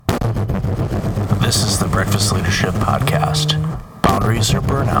This is the Breakfast Leadership Podcast. Boundaries or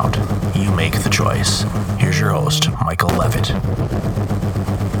burnout, you make the choice. Here's your host, Michael Levitt.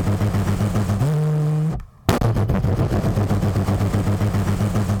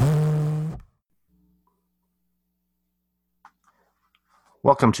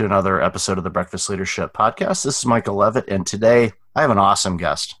 Welcome to another episode of the Breakfast Leadership Podcast. This is Michael Levitt, and today I have an awesome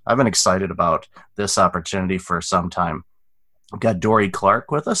guest. I've been excited about this opportunity for some time. We've got Dorie Clark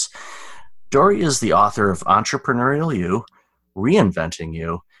with us. Dorie is the author of Entrepreneurial You, Reinventing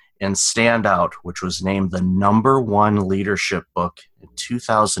You, and Stand Out, which was named the #1 leadership book in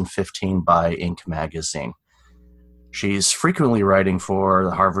 2015 by Inc. magazine. She's frequently writing for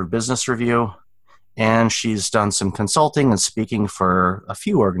the Harvard Business Review, and she's done some consulting and speaking for a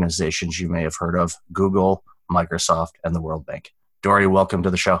few organizations you may have heard of: Google, Microsoft, and the World Bank. Dorie, welcome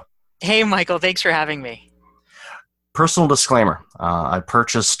to the show. Hey, Michael. Thanks for having me. Personal disclaimer. I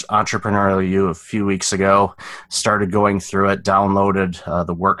purchased Entrepreneurial You a few weeks ago, started going through it, downloaded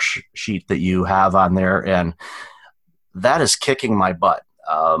the worksheet that you have on there, and that is kicking my butt.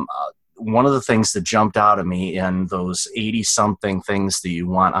 One of the things that jumped out at me in those 80-something things that you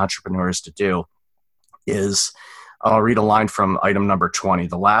want entrepreneurs to do is, I'll read a line from item number 20.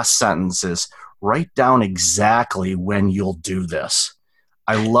 The last sentence is, write down exactly when you'll do this.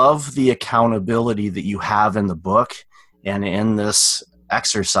 I love the accountability that you have in the book and in this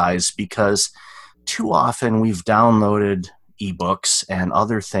exercise, because too often we've downloaded ebooks and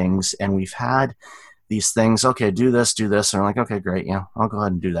other things, and we've had these things, okay, do this, and we're like, okay, great, yeah, I'll go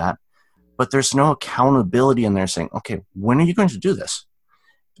ahead and do that. But there's no accountability in there saying, okay, when are you going to do this?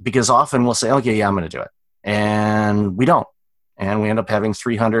 Because often we'll say, okay, yeah, I'm going to do it. And we don't. And we end up having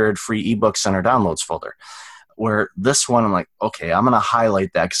 300 free ebooks in our downloads folder. Where this one, I'm like, okay, I'm going to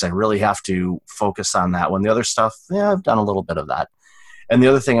highlight that because I really have to focus on that one. The other stuff, yeah, I've done a little bit of that. And the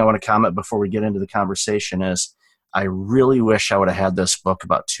other thing I want to comment before we get into the conversation is, I really wish I would have had this book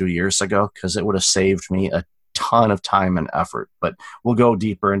about 2 years ago, because it would have saved me a ton of time and effort. But we'll go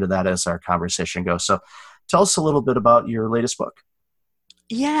deeper into that as our conversation goes. So tell us a little bit about your latest book.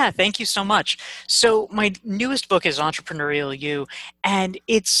 Yeah, thank you so much. So my newest book is Entrepreneurial You, and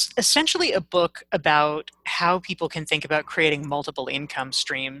it's essentially a book about how people can think about creating multiple income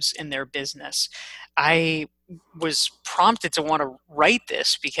streams in their business. I was prompted to want to write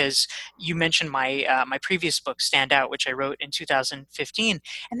this because you mentioned my previous book, Stand Out, which I wrote in 2015,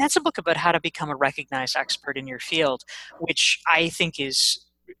 and that's a book about how to become a recognized expert in your field, which I think is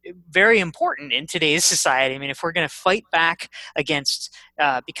very important in today's society. I mean, if we're going to fight back against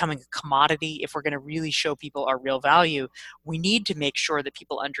becoming a commodity, if we're going to really show people our real value, we need to make sure that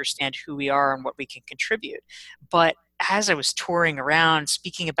people understand who we are and what we can contribute. But as I was touring around,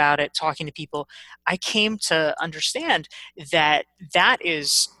 speaking about it, talking to people, I came to understand that that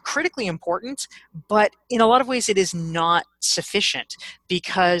is critically important, but in a lot of ways it is not sufficient,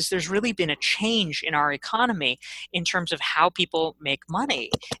 because there's really been a change in our economy in terms of how people make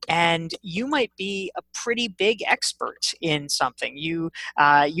money. And you might be a pretty big expert in something. You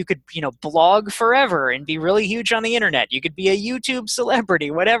could blog forever and be really huge on the internet. You could be a YouTube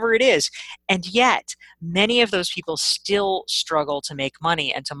celebrity, whatever it is. And yet, many of those people still struggle to make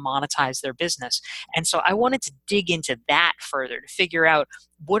money and to monetize their business. And so I wanted to dig into that further to figure out,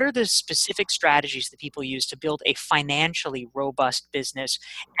 what are the specific strategies that people use to build a financially robust business,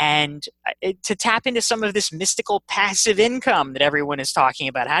 and to tap into some of this mystical passive income that everyone is talking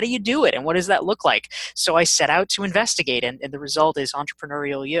about. How do you do it, and what does that look like? So I set out to investigate, and the result is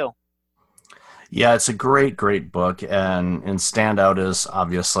Entrepreneurial You. Yeah, it's a great, great book, and Stand Out is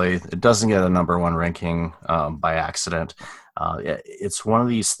obviously, it doesn't get a #1 ranking by accident. It's one of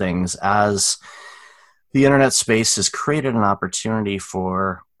these things, as the internet space has created an opportunity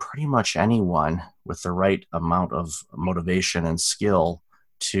for pretty much anyone with the right amount of motivation and skill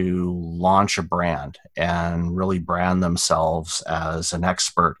to launch a brand and really brand themselves as an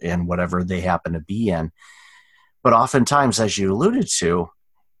expert in whatever they happen to be in. But oftentimes, as you alluded to,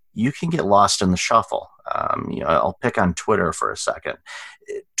 you can get lost in the shuffle. I'll pick on Twitter for a second.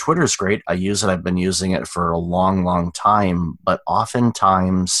 Twitter's great. I use it. I've been using it for a long, long time. But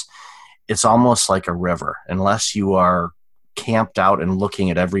oftentimes, it's almost like a river. Unless you are camped out and looking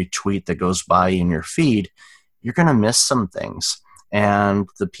at every tweet that goes by in your feed, you're going to miss some things. And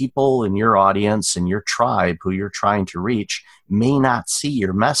the people in your audience and your tribe who you're trying to reach may not see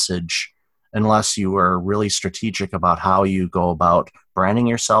your message unless you are really strategic about how you go about branding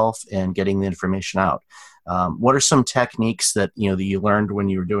yourself and getting the information out. What are some techniques that you learned when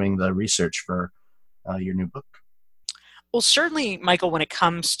you were doing the research for your new book? Well, certainly, Michael, when it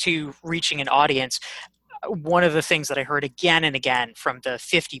comes to reaching an audience, one of the things that I heard again and again from the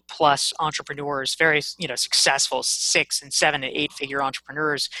 50 plus entrepreneurs, very successful 6 and 7 and 8 figure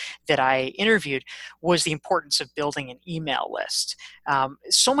entrepreneurs that I interviewed, was the importance of building an email list.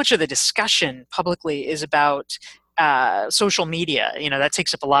 So much of the discussion publicly is about social media. That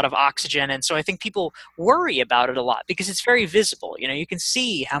takes up a lot of oxygen, and so I think people worry about it a lot because it's very visible. You can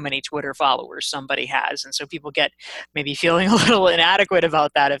see how many Twitter followers somebody has, and so people get maybe feeling a little inadequate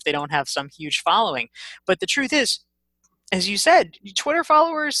about that if they don't have some huge following. But the truth is, as you said, Twitter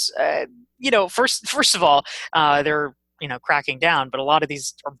followers, first of all, they're cracking down, but a lot of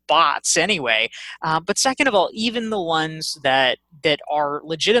these are bots anyway. But second of all, even the ones that are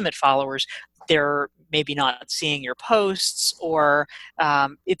legitimate followers, they're maybe not seeing your posts, or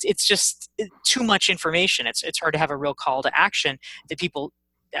it's just too much information. It's hard to have a real call to action that people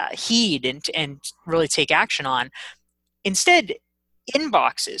heed and really take action on. Instead,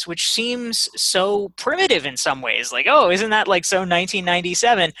 inboxes, which seems so primitive in some ways, like, oh, isn't that like so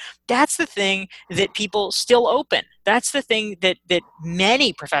 1997? That's the thing that people still open. That's the thing that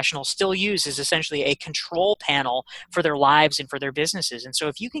many professionals still use as essentially a control panel for their lives and for their businesses. And so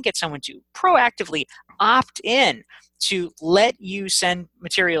if you can get someone to proactively opt in to let you send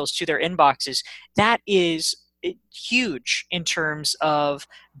materials to their inboxes, that is huge in terms of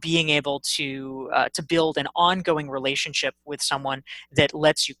being able to build an ongoing relationship with someone that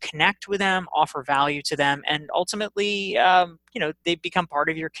lets you connect with them, offer value to them, and ultimately, they become part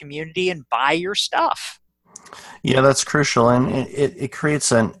of your community and buy your stuff. Yeah, that's crucial, and it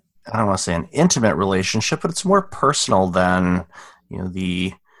creates I don't want to say an intimate relationship, but it's more personal than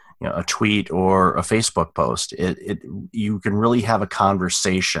a tweet or a Facebook post. You can really have a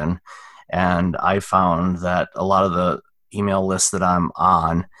conversation. And I found that a lot of the email lists that I'm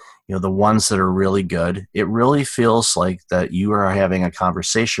on, the ones that are really good, it really feels like that you are having a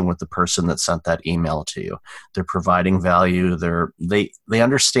conversation with the person that sent that email to you. They're providing value. They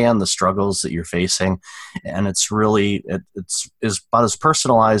understand the struggles that you're facing, and it's really it's about as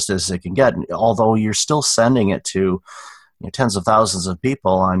personalized as it can get. Although you're still sending it to tens of thousands of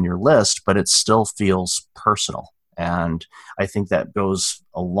people on your list, but it still feels personal. And I think that goes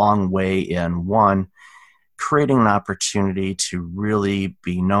a long way in, one, creating an opportunity to really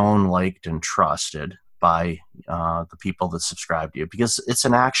be known, liked, and trusted by the people that subscribe to you, because it's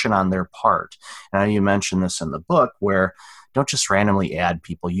an action on their part. Now, you mentioned this in the book, where don't just randomly add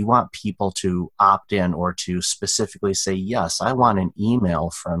people. You want people to opt in or to specifically say, yes, I want an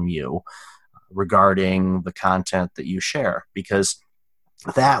email from you regarding the content that you share, because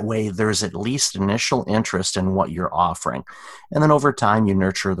that way there's at least initial interest in what you're offering. And then over time you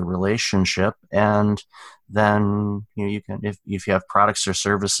nurture the relationship, and then you can, if you have products or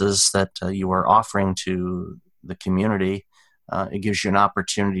services that you are offering to the community, it gives you an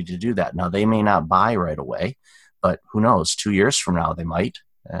opportunity to do that. Now, they may not buy right away, but who knows, 2 years from now they might.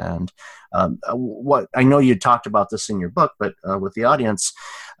 And what I know you talked about this in your book, but with the audience,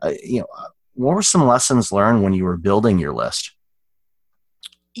 what were some lessons learned when you were building your list?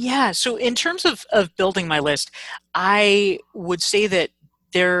 Yeah, so in terms of building my list, I would say that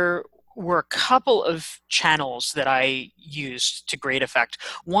there were a couple of channels that I used to great effect.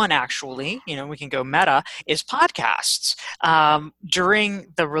 One, actually, we can go meta, is podcasts.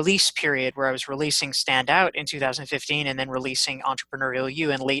 During the release period where I was releasing Stand Out in 2015 and then releasing Entrepreneurial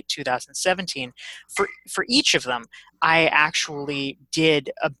You in late 2017, for each of them, I actually did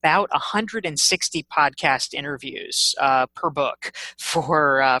about 160 podcast interviews per book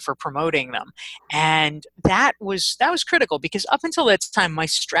for promoting them, and that was critical, because up until that time, my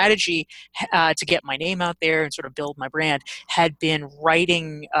strategy to get my name out there and sort of build my brand had been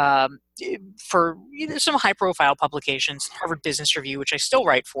writing for some high-profile publications, Harvard Business Review, which I still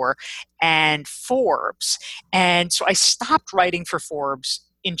write for, and Forbes. And so I stopped writing for Forbes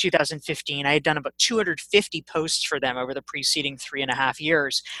in 2015. I had done about 250 posts for them over the preceding 3.5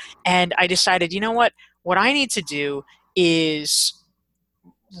 years. And I decided, what I need to do is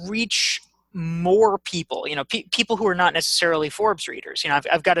reach more people, people who are not necessarily Forbes readers.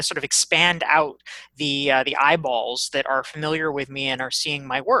 I've got to sort of expand out the eyeballs that are familiar with me and are seeing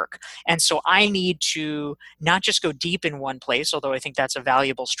my work. And so I need to not just go deep in one place, although I think that's a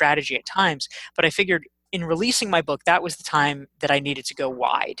valuable strategy at times, but I figured in releasing my book, that was the time that I needed to go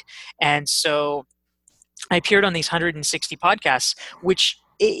wide. And so I appeared on these 160 podcasts, which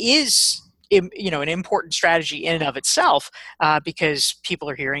is an important strategy in and of itself, because people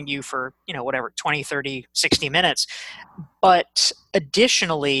are hearing you for 20, 30, 60 minutes. But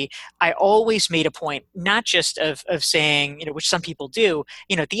additionally, I always made a point, not just of saying, which some people do,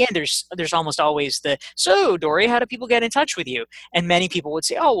 at the end, there's almost always so Dory, how do people get in touch with you? And many people would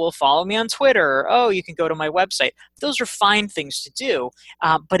say, oh, well, follow me on Twitter. Or, oh, you can go to my website. Those are fine things to do.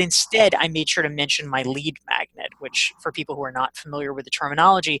 But instead, I made sure to mention my lead magnet, which for people who are not familiar with the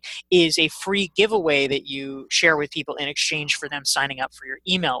terminology is a free giveaway that you share with people in exchange for them signing up for your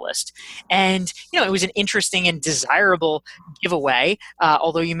email list. And, it was an interesting and desirable giveaway,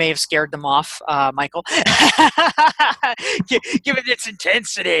 although you may have scared them off, Michael, given its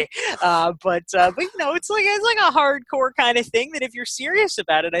intensity. But it's like a hardcore kind of thing that if you're serious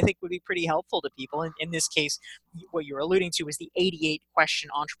about it, I think would be pretty helpful to people. And in this case, what you're alluding to is the 88 question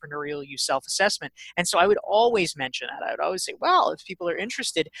entrepreneurial you self-assessment. And so I would always mention that. I would always say, well, if people are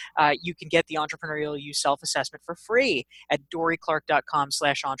interested, you can get the entrepreneurial you self-assessment for free at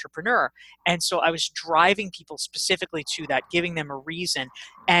doryclark.com/entrepreneur. And so I was driving people specifically to that, giving them a reason,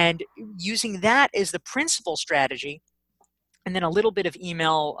 and using that as the principal strategy, and then a little bit of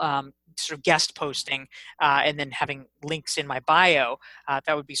email sort of guest posting, and then having links in my bio.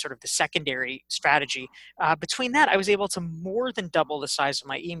 That would be sort of the secondary strategy. Between that, I was able to more than double the size of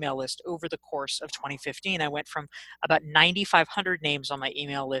my email list over the course of 2015. I went from about 9,500 names on my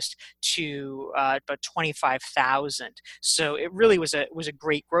email list to about 25,000. So it really was a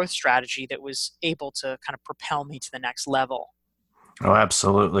great growth strategy that was able to kind of propel me to the next level. Oh,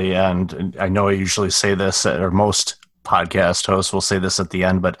 absolutely. And I know I usually say this, or most podcast hosts will say this at the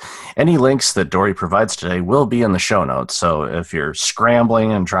end, but any links that Dory provides today will be in the show notes. So if you're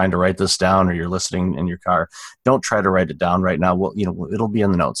scrambling and trying to write this down, or you're listening in your car, don't try to write it down right now. It'll be in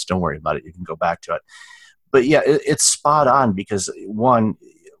the notes. Don't worry about it. You can go back to it. But yeah, it's spot on, because one,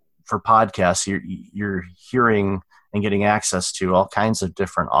 for podcasts, you're hearing and getting access to all kinds of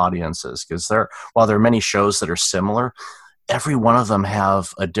different audiences, because while there are many shows that are similar, every one of them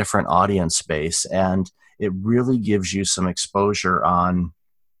have a different audience base, and it really gives you some exposure on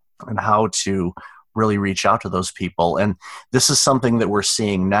how to really reach out to those people. And this is something that we're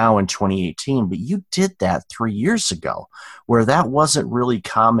seeing now in 2018, but you did that 3 years ago, where that wasn't really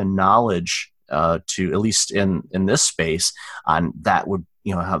common knowledge, to, at least in this space, on that would,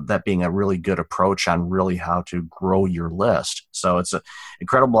 have that being a really good approach on really how to grow your list. So it's an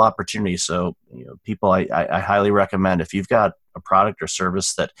incredible opportunity. So, people, I highly recommend, if you've got a product or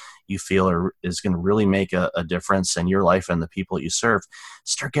service that you feel is going to really make a difference in your life and the people that you serve,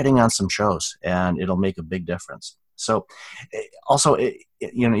 start getting on some shows, and it'll make a big difference. So also,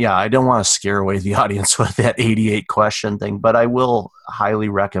 I don't want to scare away the audience with that 88 question thing, but I will highly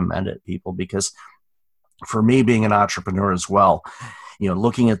recommend it, people, because for me, being an entrepreneur as well,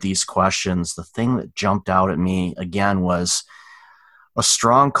 looking at these questions, the thing that jumped out at me again was a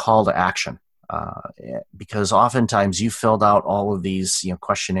strong call to action. Because oftentimes you filled out all of these,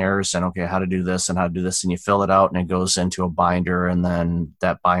 questionnaires, and okay, how to do this and how to do this, and you fill it out and it goes into a binder, and then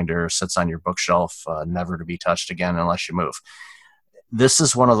that binder sits on your bookshelf, never to be touched again unless you move. This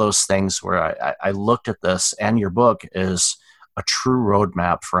is one of those things where I looked at this, and your book is a true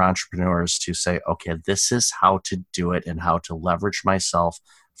roadmap for entrepreneurs to say, okay, this is how to do it and how to leverage myself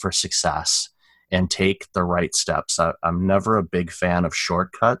for success and take the right steps. I'm never a big fan of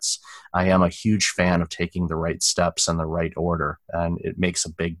shortcuts. I am a huge fan of taking the right steps in the right order, and it makes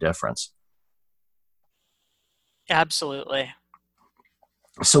a big difference. Absolutely.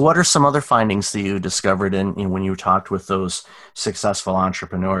 So what are some other findings that you discovered in when you talked with those successful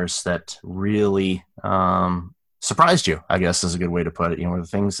entrepreneurs that really surprised you, I guess is a good way to put it? Were the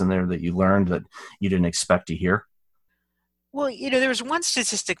things in there that you learned that you didn't expect to hear? Well, there was one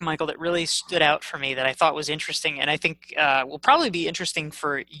statistic, Michael, that really stood out for me that I thought was interesting, and I think will probably be interesting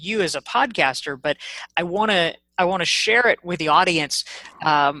for you as a podcaster. But I want to share it with the audience,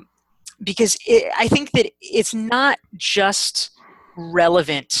 because I think that it's not just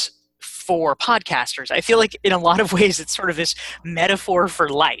relevant for podcasters. I feel like in a lot of ways it's sort of this metaphor for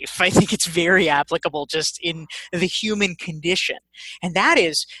life. I think it's very applicable just in the human condition. And that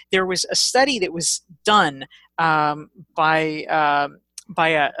is, there was a study that was done by a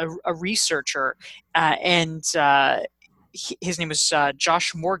researcher, and his name was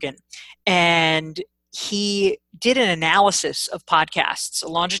Josh Morgan, and he did an analysis of podcasts, a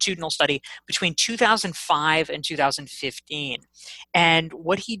longitudinal study between 2005 and 2015. And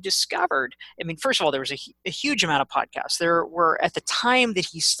what he discovered, first of all, there was a huge amount of podcasts. There were, at the time that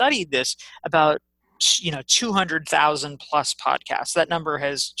he studied this, about 200,000 plus podcasts. That number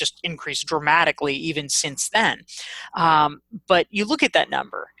has just increased dramatically even since then. But you look at that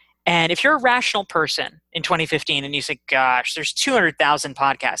number, and if you're a rational person in 2015 and you say, gosh, there's 200,000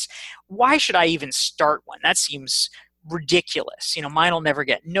 podcasts, why should I even start one? That seems ridiculous. Mine will never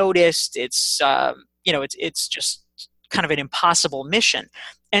get noticed. It's just kind of an impossible mission.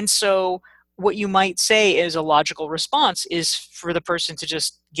 And so what you might say is a logical response is for the person to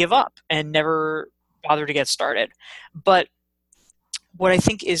just give up and never bother to get started. But what I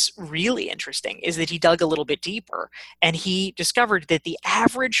think is really interesting is that he dug a little bit deeper and he discovered that the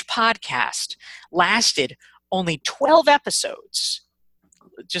average podcast lasted only 12 episodes.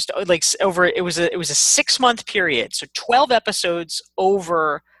 Just like over, it was a 6-month period. So 12 episodes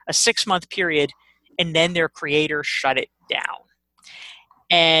over a 6-month period, and then their creator shut it down.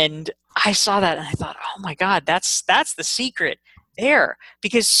 And I saw that and I thought, oh my God, that's the secret there,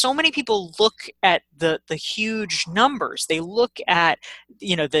 because so many people look at the huge numbers. They look at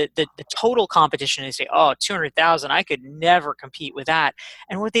the total competition and they say, oh, 200,000, I could never compete with that.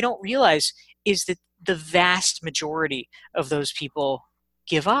 And what they don't realize is that the vast majority of those people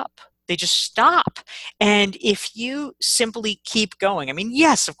give up. They just stop. And if you simply keep going, I mean,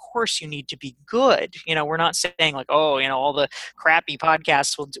 yes, of course you need to be good. We're not saying like, oh, all the crappy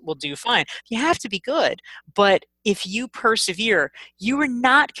podcasts will do fine. You have to be good. But if you persevere, you are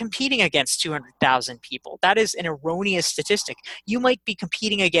not competing against 200,000 people. That is an erroneous statistic. You might be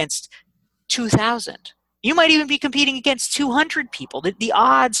competing against 2,000. You might even be competing against 200 people. The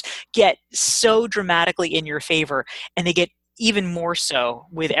odds get so dramatically in your favor, and they get even more so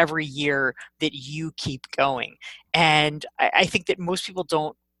with every year that you keep going. And I think that most people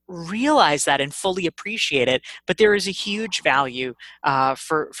don't realize that and fully appreciate it, but there is a huge value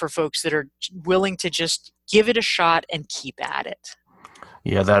for folks that are willing to just give it a shot and keep at it.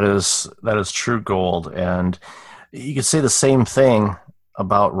 Yeah, that is true gold. And you could say the same thing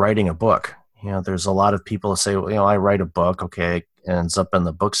about writing a book. There's a lot of people who say, well, I write a book, okay, it ends up in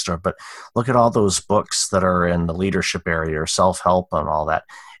the bookstore, but look at all those books that are in the leadership area or self-help and all that.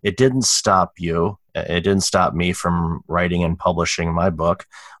 It didn't stop you. It didn't stop me from writing and publishing my book,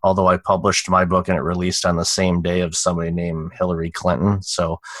 although I published my book and it released on the same day of somebody named Hillary Clinton.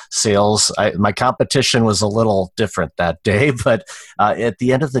 So my competition was a little different that day, but at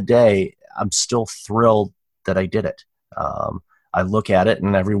the end of the day, I'm still thrilled that I did it. I look at it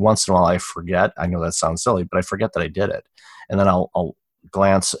and every once in a while I forget. I know that sounds silly, but I forget that I did it. And then I'll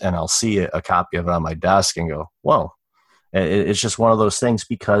glance and I'll see a copy of it on my desk and go, whoa. It's just one of those things,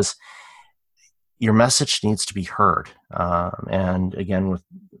 because your message needs to be heard. And again, with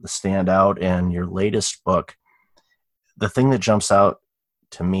the Standout and your latest book, the thing that jumps out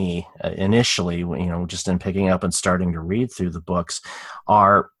to me initially, just in picking up and starting to read through the books,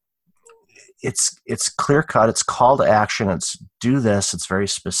 are it's clear cut. It's call to action. It's do this. It's very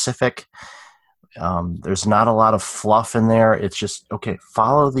specific. There's not a lot of fluff in there. It's just, okay,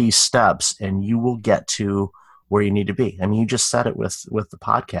 follow these steps and you will get to where you need to be. I mean, you just said it with the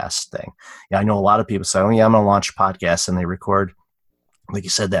podcast thing. Yeah, I know a lot of people say, oh yeah, I'm going to launch a podcast, and they record, like you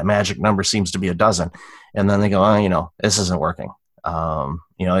said, that magic number seems to be 12. And then they go, oh, this isn't working.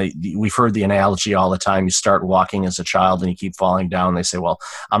 We've heard the analogy all the time. You start walking as a child and you keep falling down. They say, well,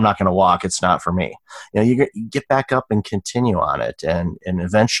 I'm not going to walk. It's not for me. You get back up and continue on it. And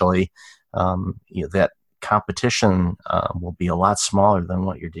eventually that competition will be a lot smaller than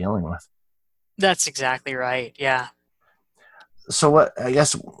what you're dealing with. That's exactly right. Yeah. So I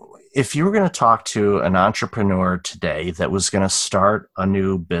guess if you were going to talk to an entrepreneur today that was going to start a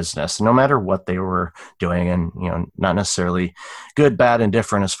new business, no matter what they were doing, and not necessarily good, bad, and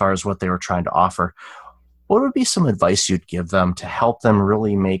different as far as what they were trying to offer, what would be some advice you'd give them to help them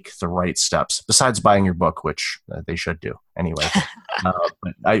really make the right steps, besides buying your book, which they should do anyway?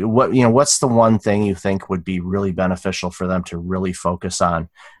 What's the one thing you think would be really beneficial for them to really focus on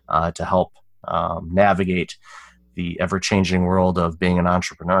to help navigate the ever-changing world of being an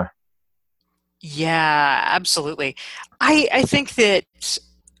entrepreneur? Yeah, absolutely. I think that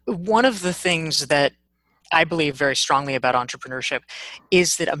one of the things that I believe very strongly about entrepreneurship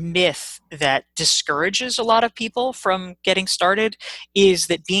is that a myth that discourages a lot of people from getting started is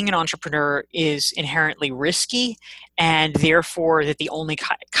that being an entrepreneur is inherently risky, and therefore that the only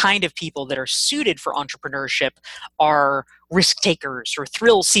kind of people that are suited for entrepreneurship are risk takers or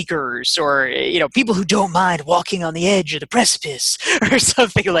thrill seekers, or people who don't mind walking on the edge of the precipice or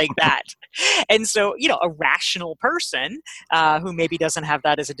something like that. And so a rational person who maybe doesn't have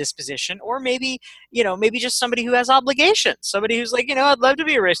that as a disposition, or maybe just somebody who has obligations, somebody who's like, I'd love to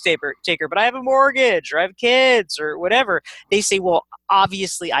be a risk taker, but I have a mortgage or I have kids or whatever. They say, well,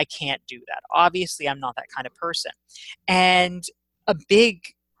 obviously I can't do that. Obviously I'm not that kind of person. And a big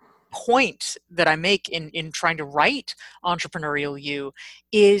point that I make in trying to write Entrepreneurial You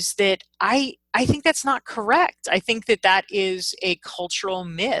is that I think that's not correct. I think that is a cultural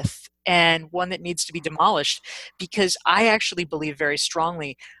myth and one that needs to be demolished, because I actually believe very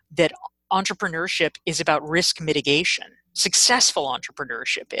strongly that entrepreneurship is about risk mitigation. Successful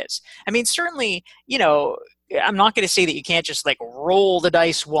entrepreneurship is. I mean, certainly, I'm not going to say that you can't just like roll the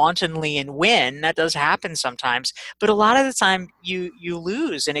dice wantonly and win. That does happen sometimes, but a lot of the time you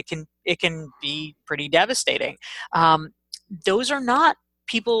lose, and it can be pretty devastating. Um, those are not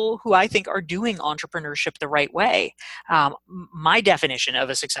people who I think are doing entrepreneurship the right way. My definition of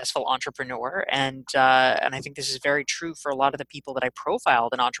a successful entrepreneur, and I think this is very true for a lot of the people that I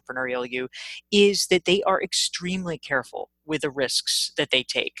profiled in Entrepreneurial You, is that they are extremely careful with the risks that they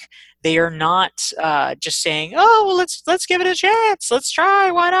take. They are not just saying, "Oh, well, let's give it a chance. Let's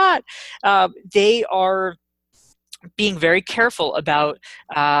try. Why not?" They are being very careful about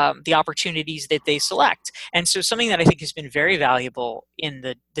the opportunities that they select. And so something that I think has been very valuable in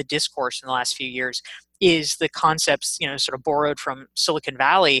the discourse in the last few years is the concepts, sort of borrowed from Silicon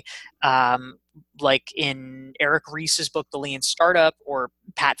Valley, like in Eric Ries's book, The Lean Startup, or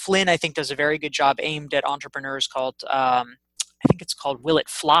Pat Flynn, I think, does a very good job aimed at entrepreneurs called I think it's called Will It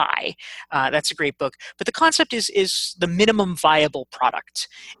Fly? That's a great book. But the concept is the minimum viable product.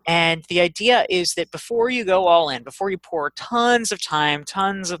 And the idea is that before you go all in, before you pour tons of time,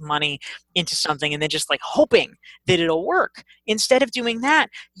 tons of money into something and then just like hoping that it'll work, instead of doing that,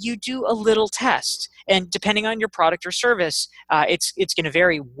 you do a little test. And depending on your product or service, it's going to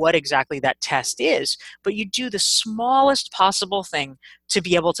vary what exactly that test is. But you do the smallest possible thing to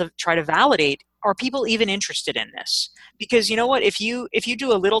be able to try to validate, are people even interested in this? Because you know what, if you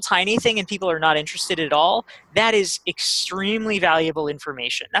do a little tiny thing and people are not interested at all, that is extremely valuable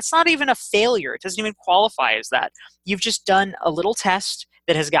information. That's not even a failure. It doesn't even qualify as that. You've just done a little test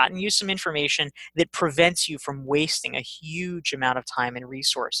that has gotten you some information that prevents you from wasting a huge amount of time and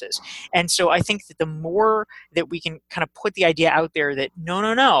resources. And so I think that the more that we can kind of put the idea out there that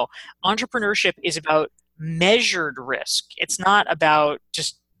no, entrepreneurship is about measured risk. It's not about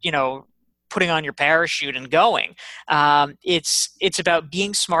just, putting on your parachute and going. It's about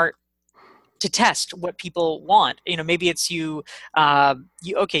being smart to test what people want. Maybe it's you want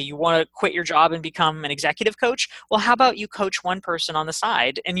to quit your job and become an executive coach. Well, how about you coach one person on the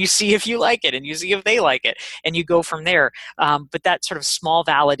side and you see if you like it and you see if they like it and you go from there. But that sort of small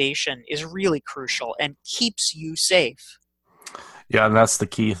validation is really crucial and keeps you safe. Yeah, and that's the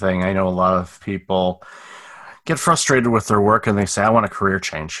key thing. I know a lot of people get frustrated with their work and they say, I want a career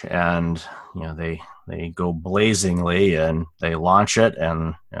change. And, they go blazingly and they launch it,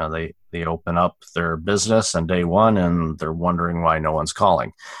 and, they open up their business on day one and they're wondering why no one's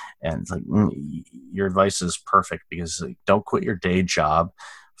calling. And it's like, your advice is perfect, because don't quit your day job.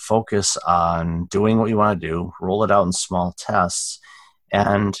 Focus on doing what you want to do, roll it out in small tests.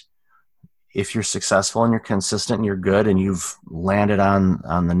 And if you're successful and you're consistent and you're good and you've landed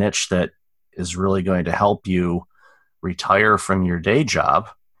on the niche that is really going to help you retire from your day job,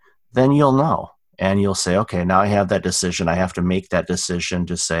 then you'll know. And you'll say, okay, now I have that decision. I have to make that decision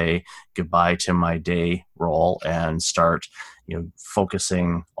to say goodbye to my day role and start,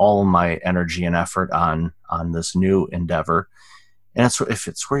 focusing all of my energy and effort on this new endeavor. And if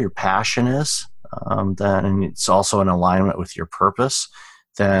it's where your passion is, then it's also in alignment with your purpose,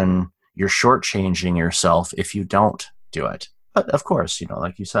 then you're shortchanging yourself if you don't do it. But of course,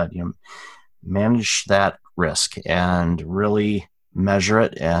 like you said, manage that risk and really measure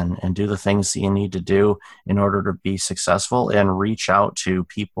it and do the things that you need to do in order to be successful, and reach out to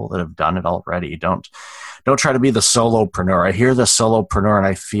people that have done it already. Don't try to be the solopreneur. I hear the solopreneur and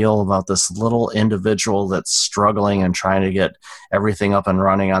I feel about this little individual that's struggling and trying to get everything up and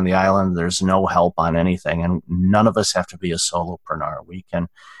running on the island. There's no help on anything, and none of us have to be a solopreneur. We can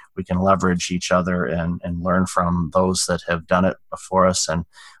leverage each other and learn from those that have done it before us, and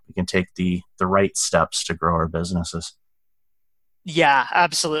we can take the right steps to grow our businesses. Yeah,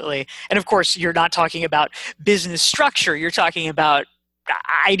 absolutely. And of course, you're not talking about business structure. You're talking about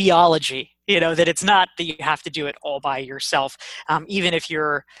ideology, that it's not that you have to do it all by yourself. Even if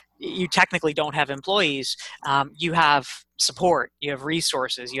you technically don't have employees, you have support, you have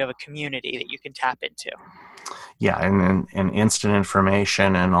resources, you have a community that you can tap into. Yeah, and instant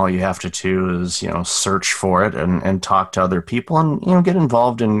information, and all you have to do is, search for it and talk to other people, and, get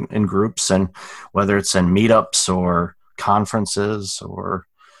involved in groups, and whether it's in meetups or conferences or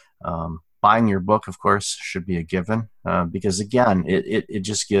buying your book, of course, should be a given, because again, it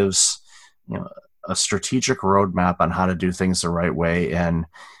just gives, a strategic roadmap on how to do things the right way and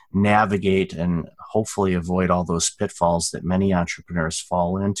navigate and hopefully avoid all those pitfalls that many entrepreneurs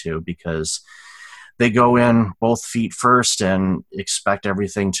fall into, because they go in both feet first and expect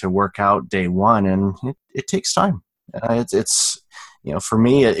everything to work out day one, and it takes time. It's for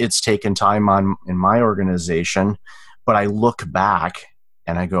me, it's taken time on in my organization, but I look back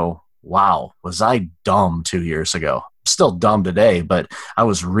and I go, wow, was I dumb 2 years ago? Still dumb today, but I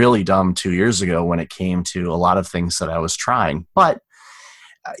was really dumb 2 years ago when it came to a lot of things that I was trying. But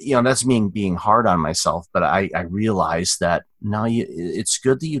that's me being hard on myself. But I realized that now it's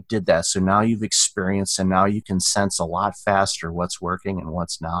good that you did that. So now you've experienced, and now you can sense a lot faster what's working and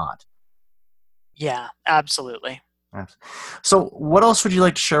what's not. Yeah, absolutely. Yes. So, what else would you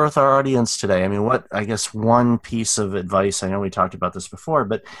like to share with our audience today? I mean, I guess one piece of advice, I know we talked about this before,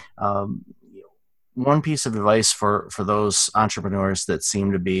 but um, one piece of advice for those entrepreneurs that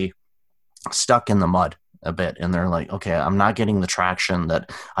seem to be stuck in the mud a bit, and they're like, okay, I'm not getting the traction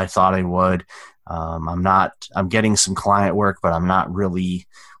that I thought I would. I'm getting some client work, but I'm not really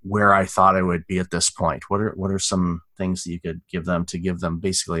where I thought I would be at this point. What are some things that you could give them to give them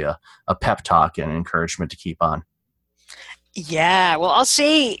basically a pep talk and encouragement to keep on? Yeah, well, I'll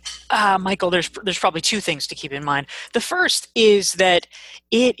say, Michael, there's probably two things to keep in mind. The first is that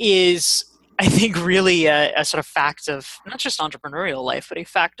it is, I think, really a sort of fact of not just entrepreneurial life, but a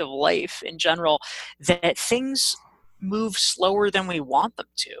fact of life in general, that things move slower than we want them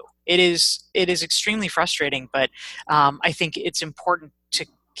to. It is extremely frustrating, but I think it's important to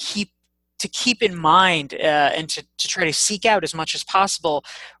keep in mind and to try to seek out as much as possible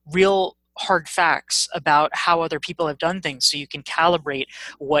real hard facts about how other people have done things so you can calibrate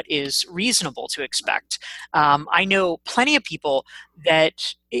what is reasonable to expect. I know plenty of people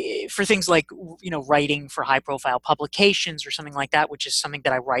that for things like writing for high profile publications or something like that, which is something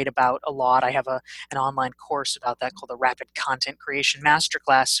that I write about a lot. I have an online course about that called the Rapid Content Creation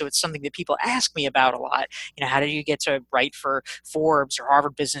Masterclass. So it's something that people ask me about a lot. How did you get to write for Forbes or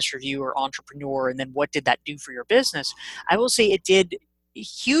Harvard Business Review or Entrepreneur? And then what did that do for your business? I will say it did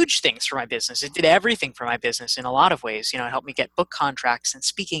huge things for my business. It did everything for my business in a lot of ways. It helped me get book contracts and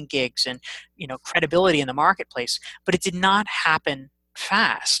speaking gigs and, credibility in the marketplace, but it did not happen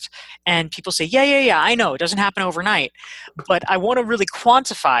fast. And people say, yeah, I know it doesn't happen overnight, but I want to really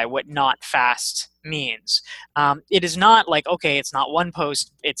quantify what not fast means. It is not like, okay, it's not one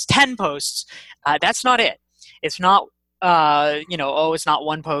post, it's 10 posts. That's not it. It's not, it's not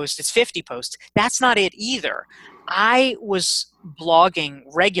one post, it's 50 posts. That's not it either. I was blogging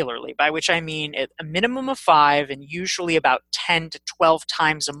regularly, by which I mean a minimum of 5 and usually about 10 to 12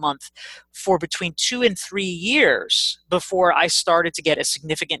 times a month for between 2 and 3 years before I started to get a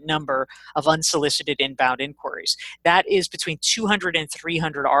significant number of unsolicited inbound inquiries. That is between 200 and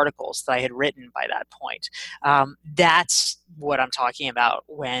 300 articles that I had written by that point. That's what I'm talking about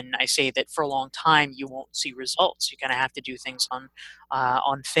when I say that for a long time you won't see results. You're going to have to do things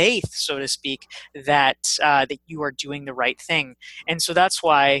on faith, so to speak, that you are doing the right thing. And so that's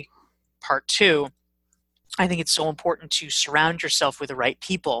why part 2, I think it's so important to surround yourself with the right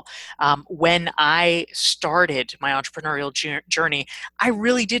people. When I started my entrepreneurial journey, I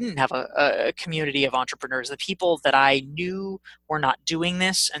really didn't have a community of entrepreneurs. The people that I knew were not doing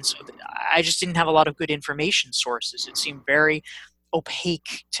this, and so I just didn't have a lot of good information sources. It seemed very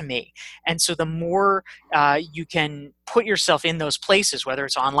opaque to me. And so the more you can put yourself in those places, whether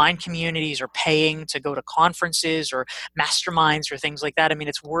it's online communities or paying to go to conferences or masterminds or things like that, I mean,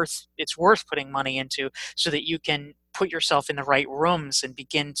 it's worth putting money into so that you can put yourself in the right rooms and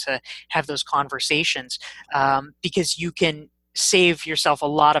begin to have those conversations, because you can save yourself a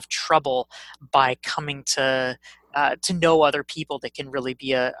lot of trouble by coming to know other people that can really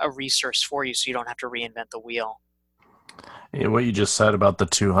be a resource for you so you don't have to reinvent the wheel. Yeah, what you just said about the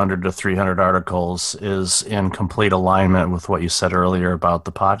 200 to 300 articles is in complete alignment with what you said earlier about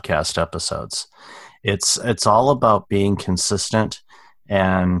the podcast episodes. It's all about being consistent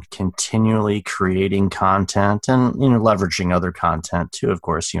and continually creating content and leveraging other content too, of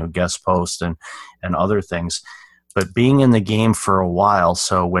course, guest posts and other things. But being in the game for a while,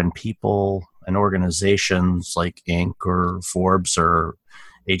 so when people and organizations like Inc. or Forbes or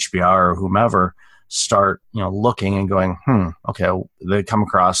HBR or whomever start looking and going, okay, they come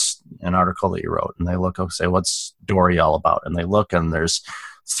across an article that you wrote and they look, okay, say, what's Dory all about? And they look and there's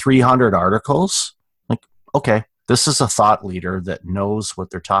 300 articles. Like, okay, this is a thought leader that knows what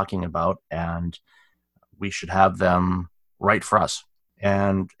they're talking about and we should have them write for us.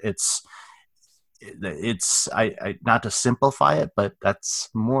 And it's I not to simplify it, but that's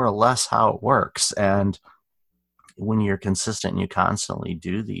more or less how it works. And when you're consistent and you constantly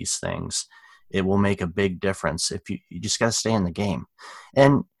do these things, it will make a big difference. If you just got to stay in the game.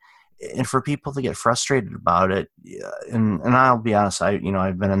 And for people to get frustrated about it, and I'll be honest, I've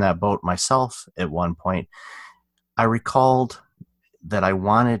been in that boat myself at one point. I recalled that I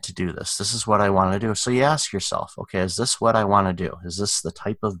wanted to do this. This is what I want to do. So you ask yourself, okay, is this what I want to do? Is this the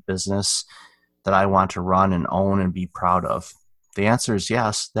type of business that I want to run and own and be proud of? The answer is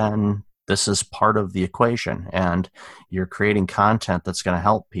yes, then this is part of the equation, and you're creating content that's going to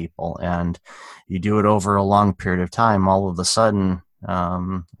help people, and you do it over a long period of time. All of a sudden,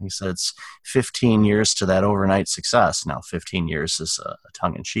 he said it's 15 years to that overnight success. Now, 15 years is a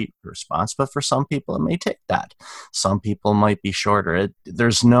tongue-in-cheek response, but for some people, it may take that. Some people might be shorter.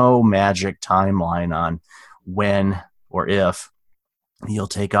 There's no magic timeline on when or if you'll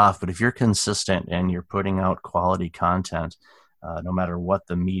take off, but if you're consistent and you're putting out quality content, no matter what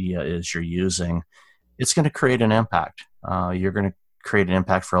the media is you're using, it's going to create an impact. You're going to create an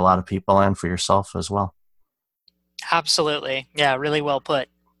impact for a lot of people and for yourself as well. Absolutely. Yeah, really well put.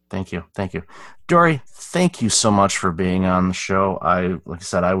 Thank you. Thank you. Dory, thank you so much for being on the show. Like I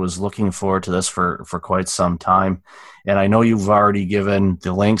said, I was looking forward to this for quite some time. And I know you've already given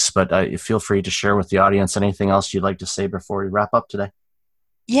the links, but feel free to share with the audience anything else you'd like to say before we wrap up today.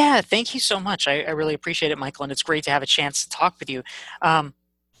 Yeah, thank you so much. I really appreciate it, Michael, and it's great to have a chance to talk with you. I'll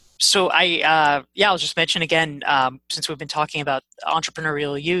just mention again, since we've been talking about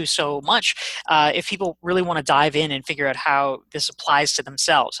Entrepreneurial You so much, if people really want to dive in and figure out how this applies to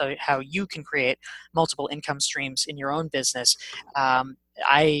themselves, how you can create multiple income streams in your own business, in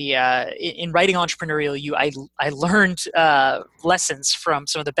writing Entrepreneurial You, I learned lessons from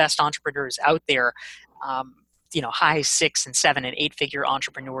some of the best entrepreneurs out there. High 6 and 7 and 8 figure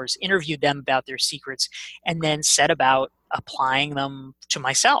entrepreneurs, interviewed them about their secrets, and then set about applying them to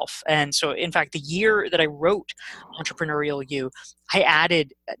myself. And so, in fact, the year that I wrote Entrepreneurial You, I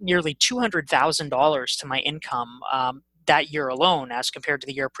added nearly $200,000 to my income that year alone as compared to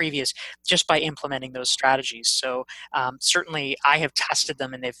the year previous, just by implementing those strategies. So certainly I have tested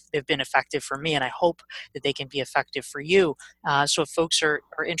them, and they've been effective for me, and I hope that they can be effective for you. So if folks are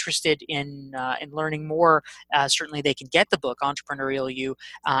interested in learning more, certainly they can get the book Entrepreneurial You,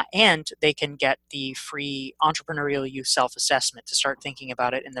 and they can get the free Entrepreneurial You self-assessment to start thinking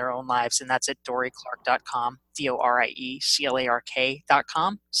about it in their own lives. And that's at DoryClark.com,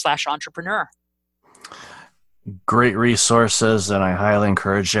 DoryClark.com/entrepreneur. Great resources, and I highly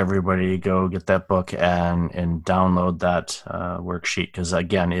encourage everybody to go get that book and download that worksheet, because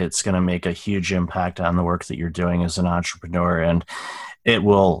again, it's going to make a huge impact on the work that you're doing as an entrepreneur, and it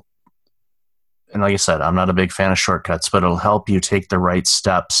will. And like I said, I'm not a big fan of shortcuts, but it'll help you take the right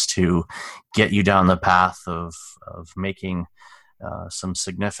steps to get you down the path of making some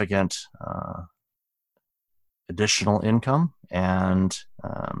significant additional income. And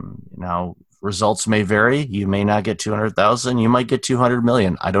now, results may vary. You may not get 200,000. You might get 200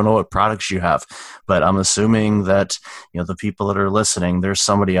 million. I don't know what products you have, but I'm assuming that the people that are listening, there's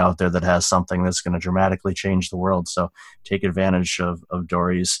somebody out there that has something that's going to dramatically change the world. So take advantage of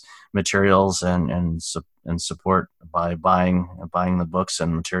Dory's materials and support by buying the books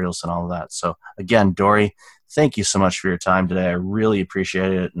and materials and all of that. So again, Dory, thank you so much for your time today. I really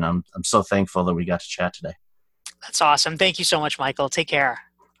appreciate it, and I'm so thankful that we got to chat today. That's awesome. Thank you so much, Michael. Take care.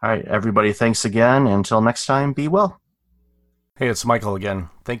 All right, everybody, thanks again. Until next time, be well. Hey, it's Michael again.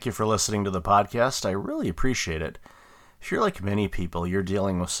 Thank you for listening to the podcast. I really appreciate it. If you're like many people, you're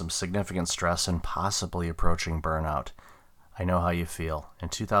dealing with some significant stress and possibly approaching burnout. I know how you feel. In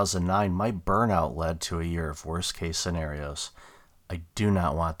 2009, my burnout led to a year of worst-case scenarios. I do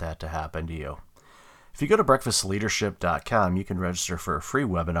not want that to happen to you. If you go to breakfastleadership.com, you can register for a free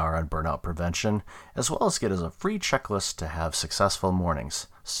webinar on burnout prevention, as well as get a free checklist to have successful mornings.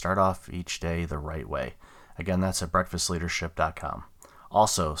 Start off each day the right way. Again, that's at breakfastleadership.com.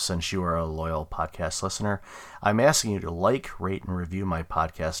 Also, since you are a loyal podcast listener, I'm asking you to like, rate, and review my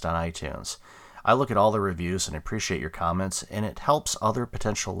podcast on iTunes. I look at all the reviews and appreciate your comments, and it helps other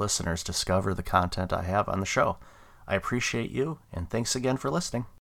potential listeners discover the content I have on the show. I appreciate you, and thanks again for listening.